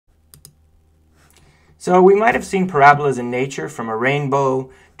So we might have seen parabolas in nature, from a rainbow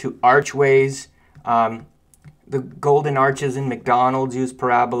to archways. The golden arches in McDonald's use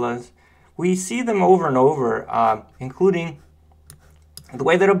parabolas. We see them over and over, including the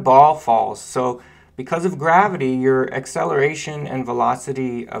way that a ball falls. So because of gravity, your acceleration and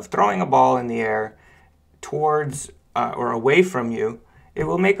velocity of throwing a ball in the air towards or away from you, it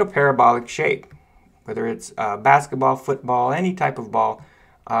will make a parabolic shape, whether it's basketball, football, any type of ball,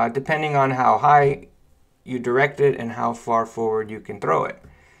 depending on how high you direct it and how far forward you can throw it.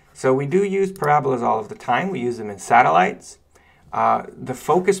 So we do use parabolas all of the time. We use them in satellites. The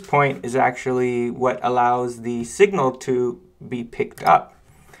focus point is actually what allows the signal to be picked up.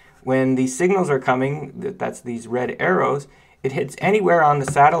 When these signals are coming, that's these red arrows, it hits anywhere on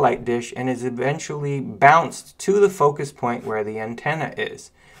the satellite dish and is eventually bounced to the focus point where the antenna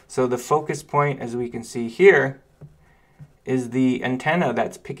is. So the focus point, as we can see here, is the antenna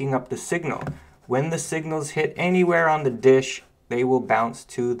that's picking up the signal. When the signals hit anywhere on the dish, they will bounce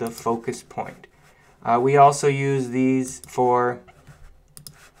to the focus point. We also use these for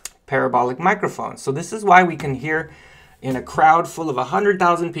parabolic microphones. So this is why we can hear in a crowd full of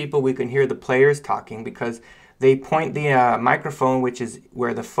 100,000 people, we can hear the players talking, because they point the microphone, which is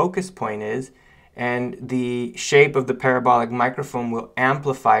where the focus point is, and the shape of the parabolic microphone will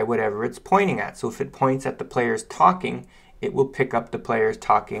amplify whatever it's pointing at. So if it points at the players talking, it will pick up the players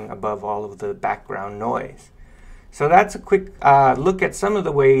talking above all of the background noise. So that's a quick look at some of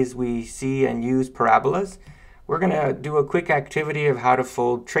the ways we see and use parabolas. We're going to do a quick activity of how to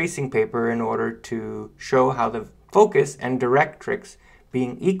fold tracing paper in order to show how the focus and directrix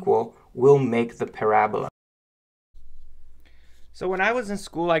being equal will make the parabola. So when I was in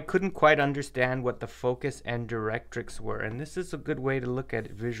school, I couldn't quite understand what the focus and directrix were, and this is a good way to look at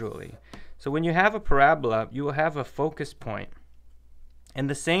it visually. So when you have a parabola, you will have a focus point, and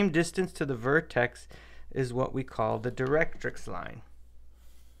the same distance to the vertex is what we call the directrix line.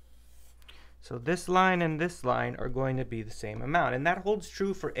 So this line and this line are going to be the same amount, and that holds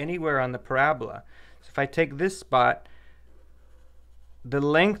true for anywhere on the parabola. So if I take this spot, the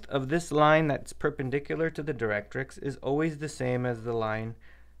length of this line that's perpendicular to the directrix is always the same as the line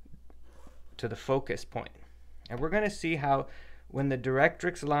to the focus point. And we're going to see how when the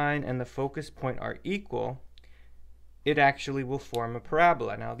directrix line and the focus point are equal, it actually will form a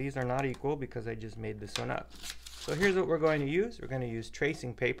parabola. Now these are not equal because I just made this one up. So here's what we're going to use. We're going to use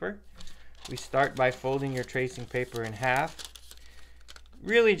tracing paper. We start by folding your tracing paper in half,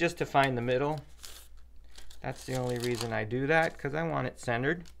 really just to find the middle. That's the only reason I do that, because I want it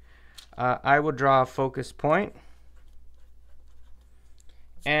centered. I will draw a focus point,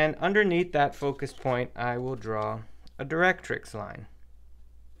 and underneath that focus point I will draw a directrix line.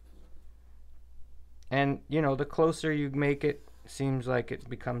 And you know, the closer you make it, seems like it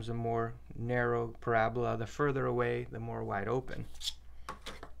becomes a more narrow parabola. The further away, the more wide open.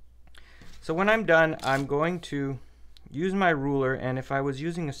 So when I'm done, I'm going to use my ruler, and if I was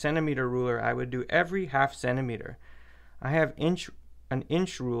using a centimeter ruler, I would do every half centimeter. I have an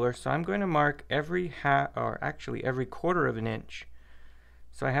inch ruler, so I'm going to mark every every quarter of an inch.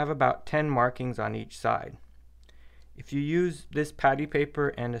 So I have about 10 markings on each side. If you use this patty paper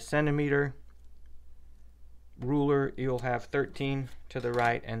and a centimeter ruler, you'll have 13 to the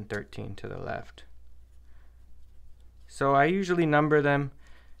right and 13 to the left. So I usually number them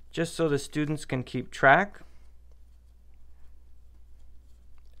just so the students can keep track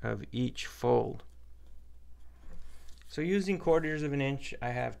of each fold. So using quarters of an inch, I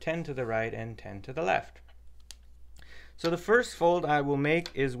have 10 to the right and 10 to the left. So the first fold I will make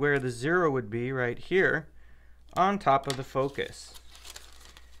is where the 0 would be, right here on top of the focus.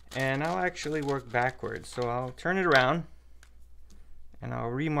 And I'll actually work backwards. So I'll turn it around and I'll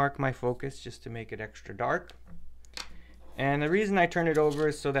remark my focus just to make it extra dark. And the reason I turn it over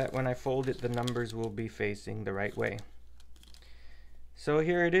is so that when I fold it, the numbers will be facing the right way. So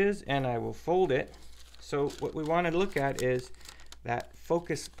here it is, and I will fold it. So what we want to look at is that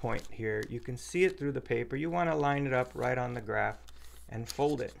focus point here. You can see it through the paper. You want to line it up right on the graph and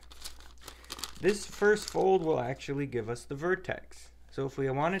fold it. This first fold will actually give us the vertex. So if we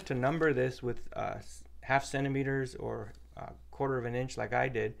wanted to number this with half centimeters or a quarter of an inch like I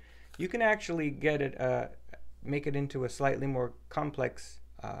did, you can actually get it, make it into a slightly more complex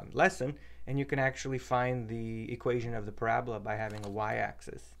lesson, and you can actually find the equation of the parabola by having a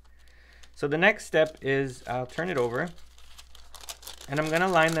y-axis. So the next step is I'll turn it over, and I'm going to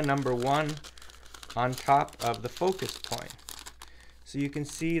line the number 1 on top of the focus point. So you can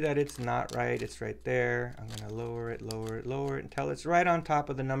see that it's not right, it's right there. I'm going to lower it, lower it, lower it until it's right on top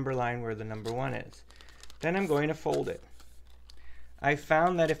of the number line where the number 1 is. Then I'm going to fold it. I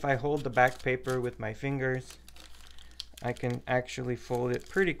found that if I hold the back paper with my fingers, I can actually fold it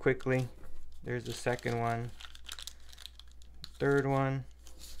pretty quickly. There's the second one, third one,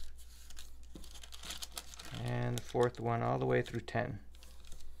 and the fourth one all the way through 10.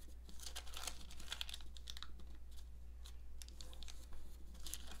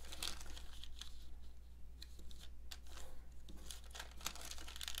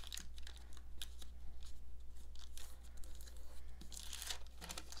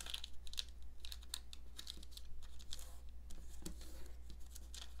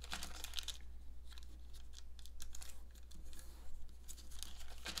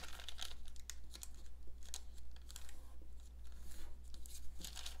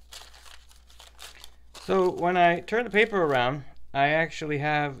 So when I turn the paper around, I actually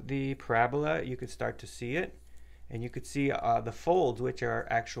have the parabola. You could start to see it, and you could see the folds, which are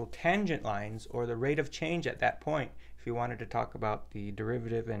actual tangent lines, or the rate of change at that point, if you wanted to talk about the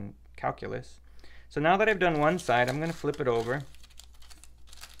derivative and calculus. So now that I've done one side, I'm going to flip it over,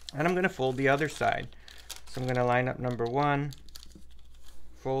 and I'm going to fold the other side. So I'm going to line up number 1,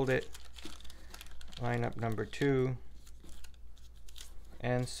 fold it, line up number 2,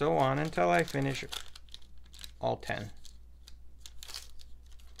 and so on until I finish all 10.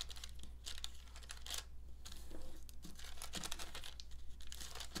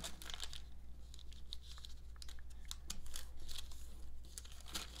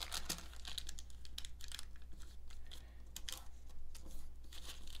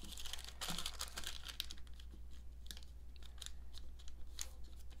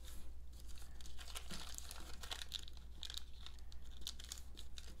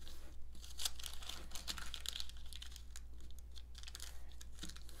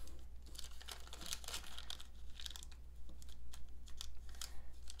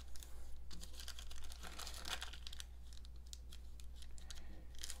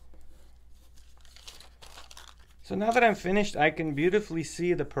 So now that I'm finished, I can beautifully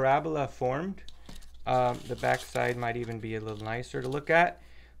see the parabola formed. The back side might even be a little nicer to look at.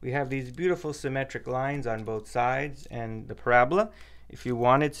 We have these beautiful symmetric lines on both sides and the parabola. If you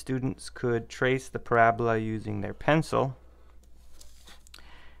wanted, students could trace the parabola using their pencil.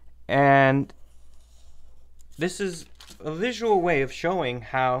 And this is a visual way of showing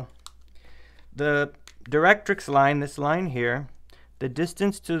how the directrix line, this line here, the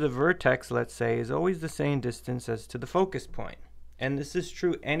distance to the vertex, let's say, is always the same distance as to the focus point. And this is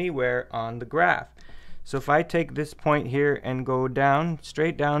true anywhere on the graph. So if I take this point here and go down,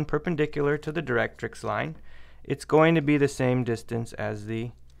 straight down, perpendicular to the directrix line, it's going to be the same distance as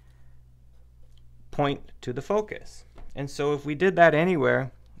the point to the focus. And so if we did that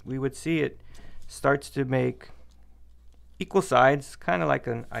anywhere, we would see it starts to make equal sides, kind of like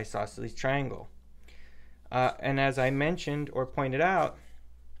an isosceles triangle. And as I mentioned or pointed out,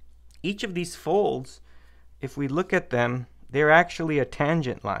 each of these folds, if we look at them, they're actually a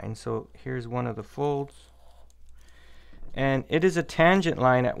tangent line. So here's one of the folds. And it is a tangent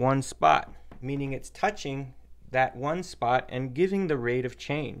line at one spot, meaning it's touching that one spot and giving the rate of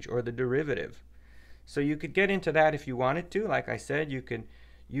change, or the derivative. So you could get into that if you wanted to. Like I said, you could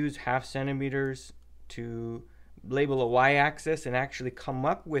use ½ centimeters to label a y-axis and actually come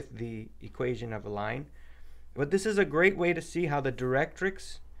up with the equation of a line. But this is a great way to see how the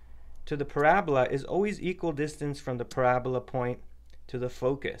directrix to the parabola is always equal distance from the parabola point to the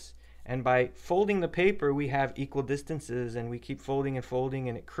focus. And by folding the paper, we have equal distances, and we keep folding and folding,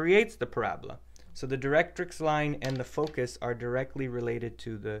 and it creates the parabola. So the directrix line and the focus are directly related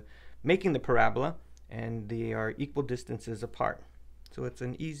to the making the parabola, and they are equal distances apart. So it's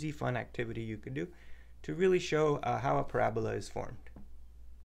an easy, fun activity you could do to really show how a parabola is formed.